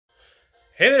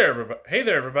Hey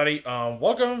there, everybody.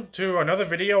 Welcome to another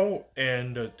video.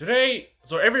 And today,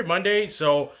 every Monday,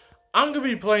 I'm gonna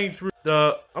be playing through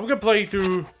the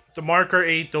Mario Kart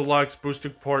 8 Deluxe Booster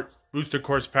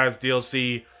Course Pass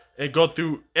DLC and go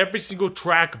through every single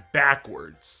track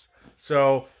backwards.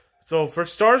 For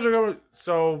stars, we're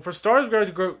going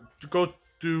to go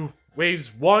through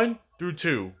waves 1 through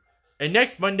 2, and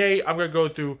next Monday I'm gonna go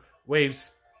through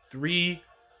waves 3,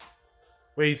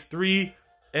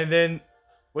 and then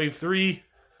Wave 3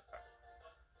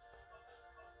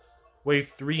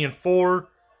 and 4,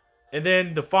 and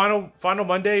then the final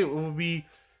Monday will be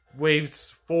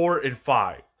waves 4 and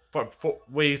 5.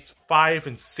 Waves 5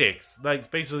 and 6.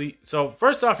 Like basically, so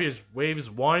first off is waves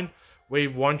 1.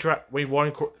 Wave 1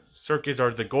 circuits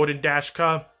are the Golden Dash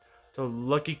Cup, the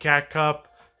Lucky Cat Cup,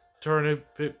 Turnip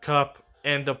Cup,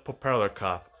 and the Propeller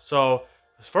Cup. So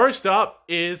first up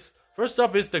is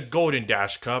the Golden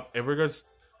Dash Cup, and we're gonna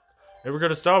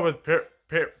start with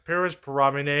Paris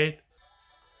Promenade.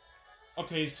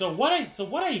 Okay, so what I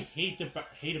hate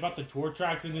about the tour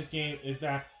tracks in this game is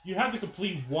that you have to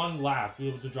complete one lap to be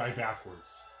able to drive backwards,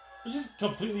 which is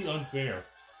completely unfair.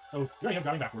 So here I am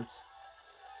driving backwards.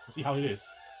 Let's see how it is.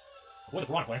 Avoid the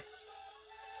piranha play.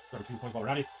 Grab 2 points while we're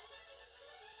at it.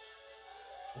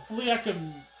 Hopefully I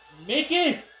can make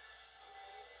it.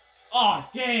 Oh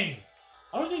dang!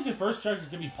 I don't think the first track is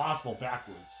gonna be possible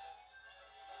backwards.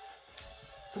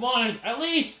 Come on, at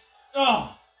least!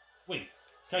 Oh! Wait,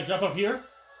 can I jump up here?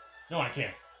 No, I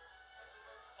can't.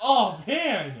 Oh,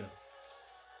 man!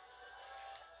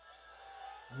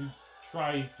 Let me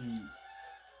try to...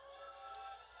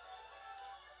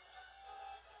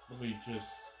 Let me just...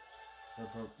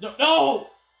 No!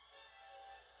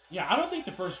 Yeah, I don't think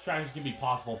the first track is going to be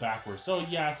possible backwards. So,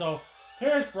 yeah,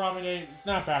 Paris Promenade, it's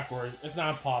not backwards. It's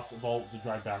not possible to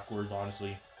drive backwards,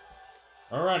 honestly.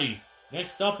 Alrighty.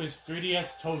 Next up is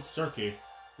 3DS Toad Circuit,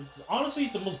 which is honestly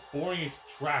the most boringest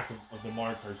track of the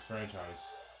Mario Kart franchise.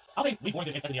 I'll say we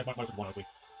boring than SNES Mario Kart 1, honestly.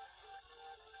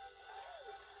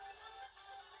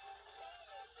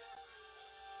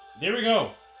 There we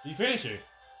go! We finish it!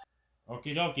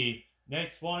 Okie dokie.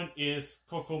 Next one is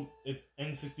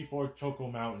N64 Choco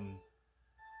Mountain.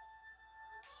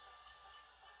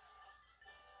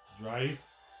 Drive.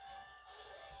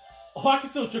 Oh, I can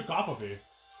still trick off of it.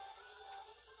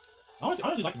 I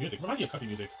honestly like the music. It reminds me of country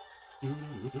music.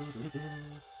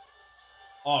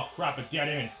 Oh crap, a dead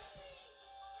end.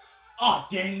 Oh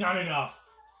dang, not enough.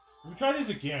 Let me try this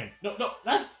again. No,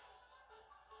 that's...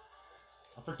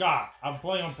 I forgot. I'm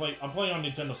playing on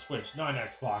Nintendo Switch, not an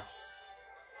Xbox.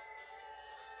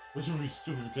 Which would be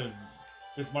stupid because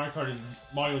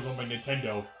Mario's owned by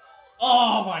Nintendo.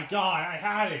 Oh my god, I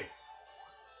had it.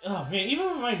 Oh man, even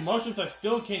with my motions, I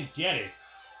still can't get it.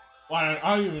 Well,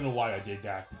 I don't even know why I did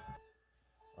that.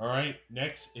 Alright,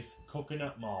 next is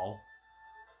Coconut Mall.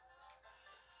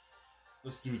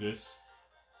 Let's do this.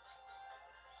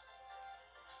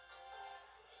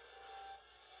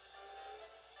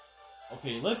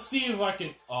 Okay, let's see if I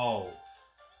can... Oh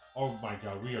my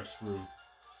god, we are screwed.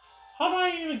 How do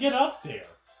I even get up there?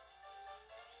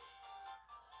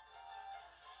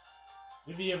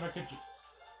 Maybe if I could...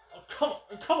 Oh,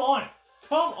 come on!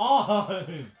 Come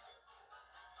on!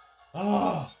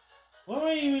 Ah! What am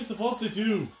I even supposed to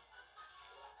do?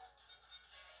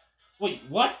 Wait,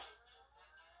 what?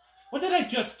 What did I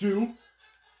just do?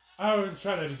 I will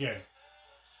try that again.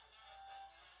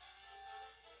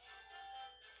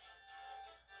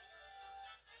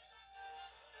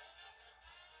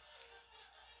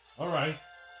 Alright.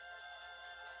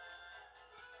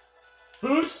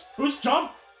 Boost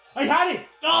jump! I had it!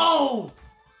 No!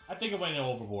 I think I went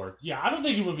overboard. Yeah, I don't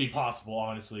think it would be possible,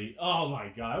 honestly. Oh my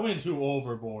god, I went too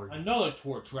overboard. Another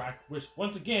tour track, which,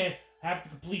 once again, have to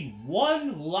complete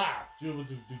one lap to be able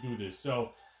to do this.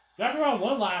 So, drive around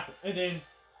one lap, and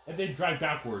then drive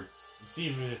backwards, and see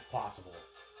if it is possible.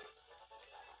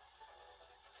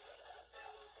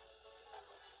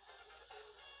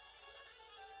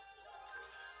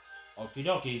 Okie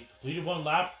dokie, completed one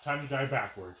lap, time to drive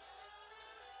backwards.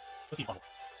 Let's see if possible.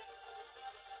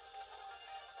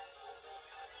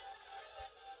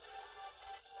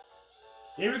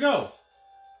 There we go.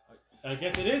 I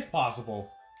guess it is possible.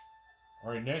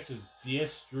 Alright, next is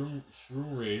DS Shroom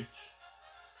Bridge.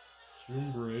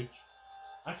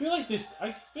 I feel like this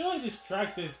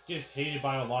track gets hated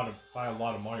by a lot of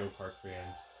Mario Kart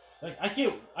fans. Like I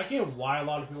get why a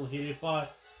lot of people hate it,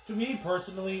 but to me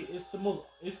personally, it's the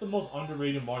most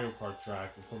underrated Mario Kart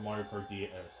track for Mario Kart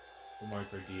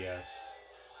DS.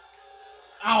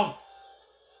 Ow!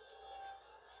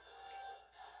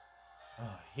 Oh,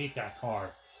 I hate that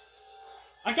car.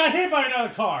 I got hit by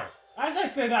another car! As I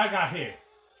said that, I got hit.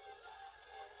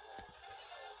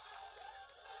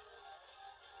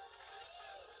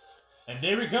 And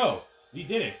there we go. We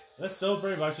did it. Let's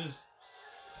celebrate by just...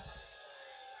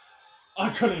 I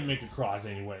couldn't even make a cross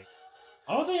anyway.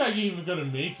 I don't think I'm even gonna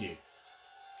make it.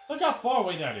 Look how far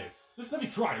away that is. Just let me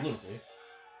try a little bit.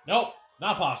 Nope,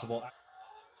 not possible.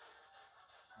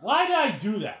 Why did I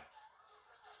do that?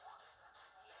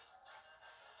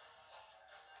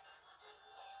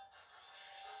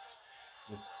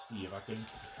 Let's see if I can...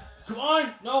 Come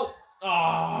on! No!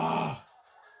 Ah!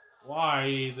 Why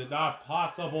is it not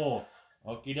possible?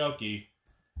 Okie dokie.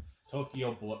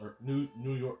 Tokyo Blur... New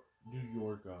York...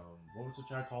 what was the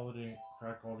track called again?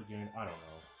 I don't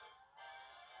know.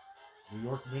 New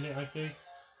York Minute, I think?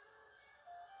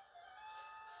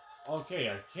 Okay,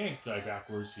 I can't drive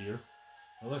backwards here.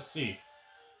 Well, let's see.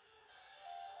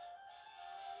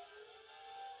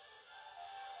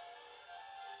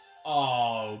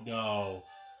 Oh, no.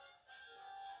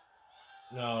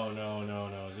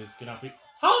 No. This cannot be...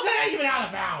 How is that even out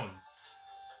of bounds?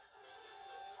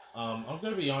 I'm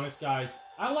gonna be honest, guys.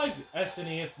 I like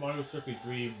SNES Mario Circuit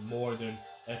 3 more than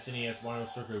SNES Mario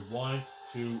Circuit 1,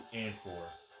 2, and 4.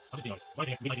 I'm just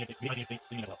being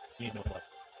honest.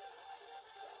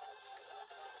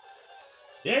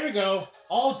 There we go.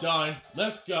 All done.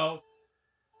 Let's go.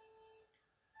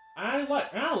 I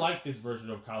like this version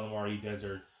of Calamari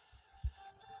Desert.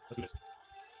 Let's do this.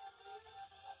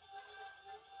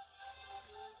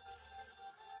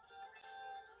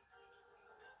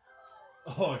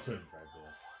 Oh, I couldn't drive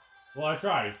there. Well, I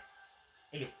tried.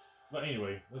 But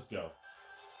anyway, let's go.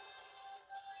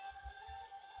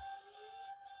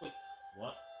 Wait,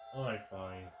 what? Alright,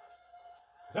 fine.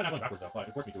 It's not going backwards though, but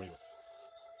it forced me to anyway.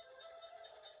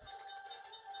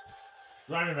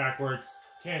 Driving backwards.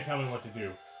 Can't tell me what to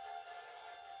do.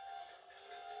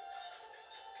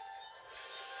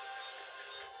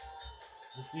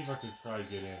 Let's see if I can try to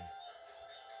get in.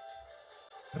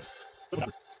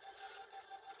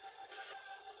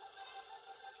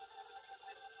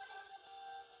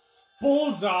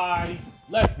 Bullseye!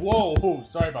 Left. Whoa!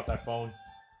 Sorry about that phone.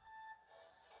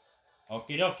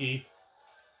 Okie dokie.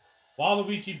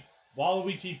 Waluigi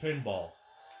Pinball.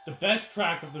 The best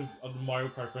track of the Mario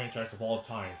Kart franchise of all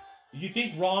time. If you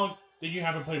think wrong, then you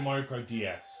haven't played Mario Kart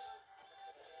DS.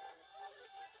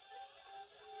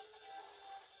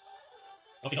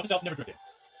 Okay, note to self, never drifted.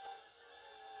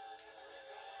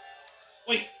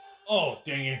 Wait! Oh,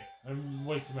 dang it. I'm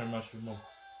wasting my mushroom.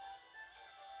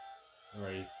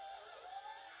 Alright.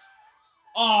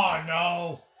 Oh,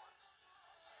 no!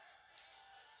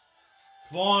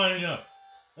 Come on!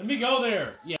 Let me go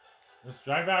there! Yeah. Let's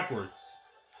drive backwards.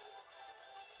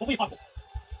 Hopefully it's possible.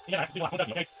 Yeah, I can do it.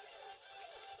 Okay?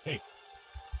 Okay.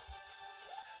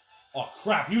 Oh,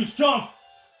 crap. Huge jump!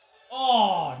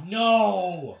 Oh,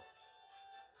 no!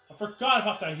 I forgot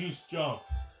about that huge jump.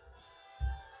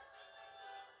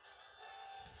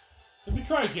 Let me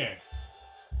try again.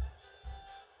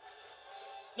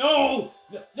 No!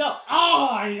 No! Oh,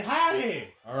 I had it!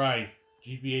 Alright,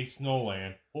 GBA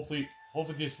Snowland. Hopefully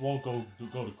this won't go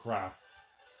to crap.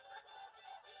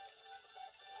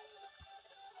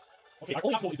 Okay, our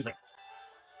only obstacle is this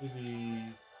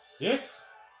ramp. This?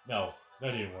 No,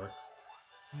 that didn't work.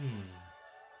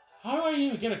 How do I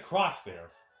even get across there?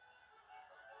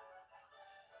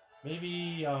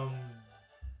 Maybe,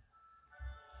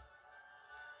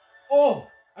 Oh!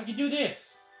 I can do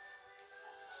this!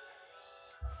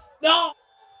 No!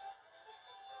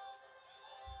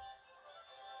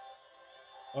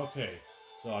 Okay,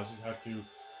 so I just have to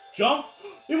jump.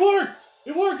 It worked!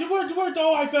 It worked!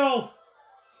 Oh, I fell!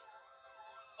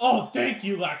 Oh, thank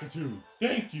you, Lakitu!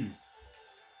 Thank you!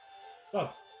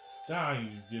 Oh, now you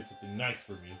did something nice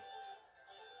for me.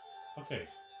 Okay,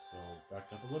 so back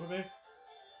up a little bit.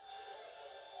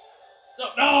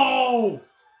 No!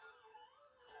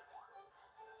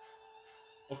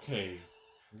 Okay,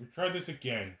 let me try this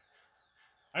again.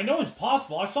 I know it's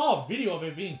possible. I saw a video of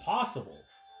it being possible.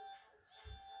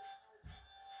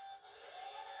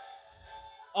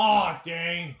 Ah,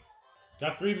 dang!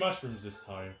 Got 3 mushrooms this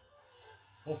time.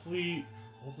 Hopefully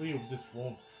this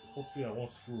won't. Hopefully I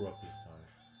won't screw up this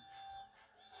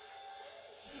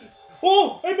time.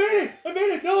 Oh! I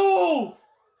made it! No!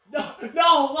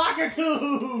 No!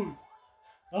 Lakitu!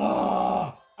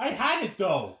 Ah! I had it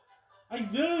though. I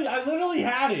literally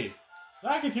had it.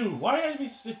 Lakitu, why did I be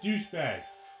such a douchebag?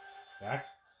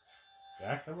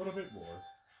 Back a little bit more.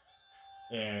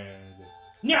 And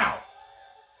now!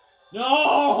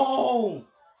 No!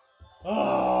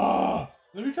 Ah!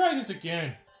 Let me try this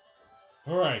again.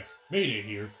 Alright, made it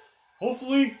here.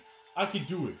 Hopefully, I can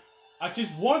do it. I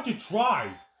just want to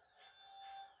try.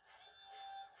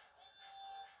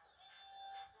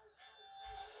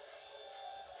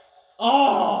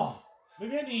 Oh!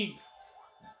 Maybe I need...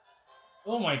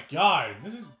 Oh my god,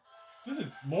 this is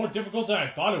more difficult than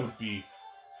I thought it would be.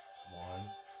 Come on.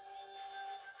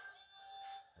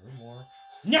 A little more.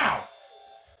 Now!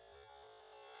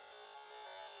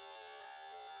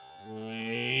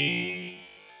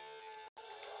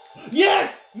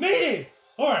 Yes! Made it!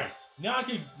 Alright, now I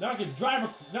can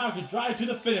drive to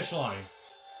the finish line.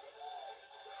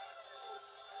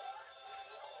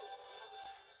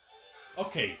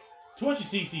 Okay,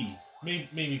 200cc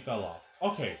maybe fell off.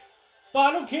 Okay, but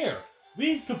I don't care.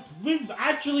 We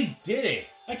actually did it.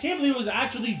 I can't believe it was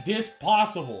actually this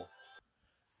possible.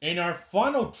 And our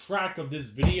final track of this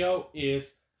video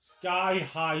is Sky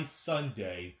High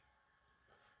Sunday.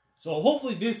 So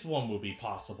hopefully this one will be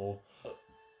possible.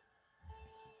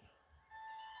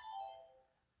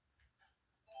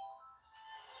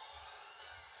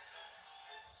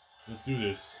 Let's do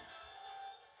this.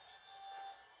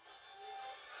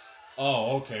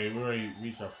 Oh, okay, we already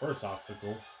reached our first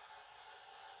obstacle.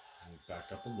 Let me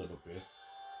back up a little bit.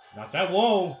 Not that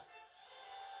low!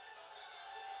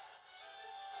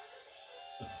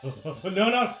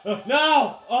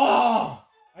 No! Oh!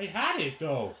 I had it,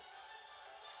 though.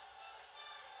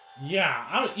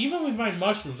 Yeah, even with my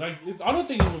mushrooms, I don't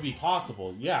think it would be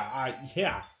possible. Yeah, I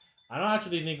don't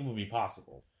actually think it would be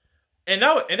possible. And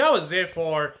that was it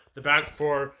for the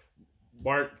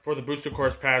booster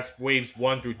course pass waves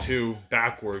 1 through 2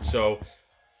 backwards. So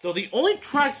the only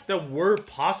tracks that were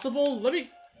possible,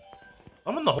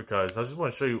 I'm on the because I just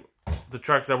want to show you the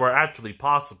tracks that were actually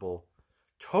possible.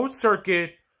 Toad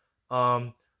Circuit,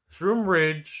 Shroom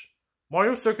Ridge,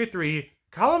 Mario Circuit 3,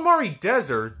 Calamari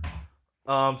Desert,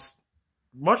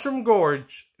 Mushroom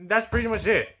Gorge. That's pretty much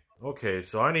it. Okay,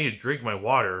 so I need to drink my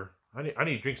water. I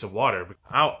need to drink some water.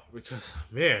 Because,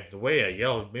 man, the way I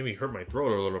yelled made me hurt my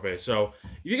throat a little bit. So,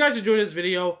 if you guys enjoyed this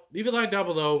video, leave a like down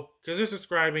below, consider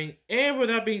subscribing, and with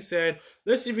that being said,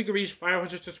 let's see if we can reach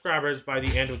 500 subscribers by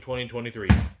the end of 2023.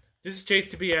 This is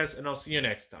Chase TBS, and I'll see you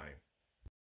next time.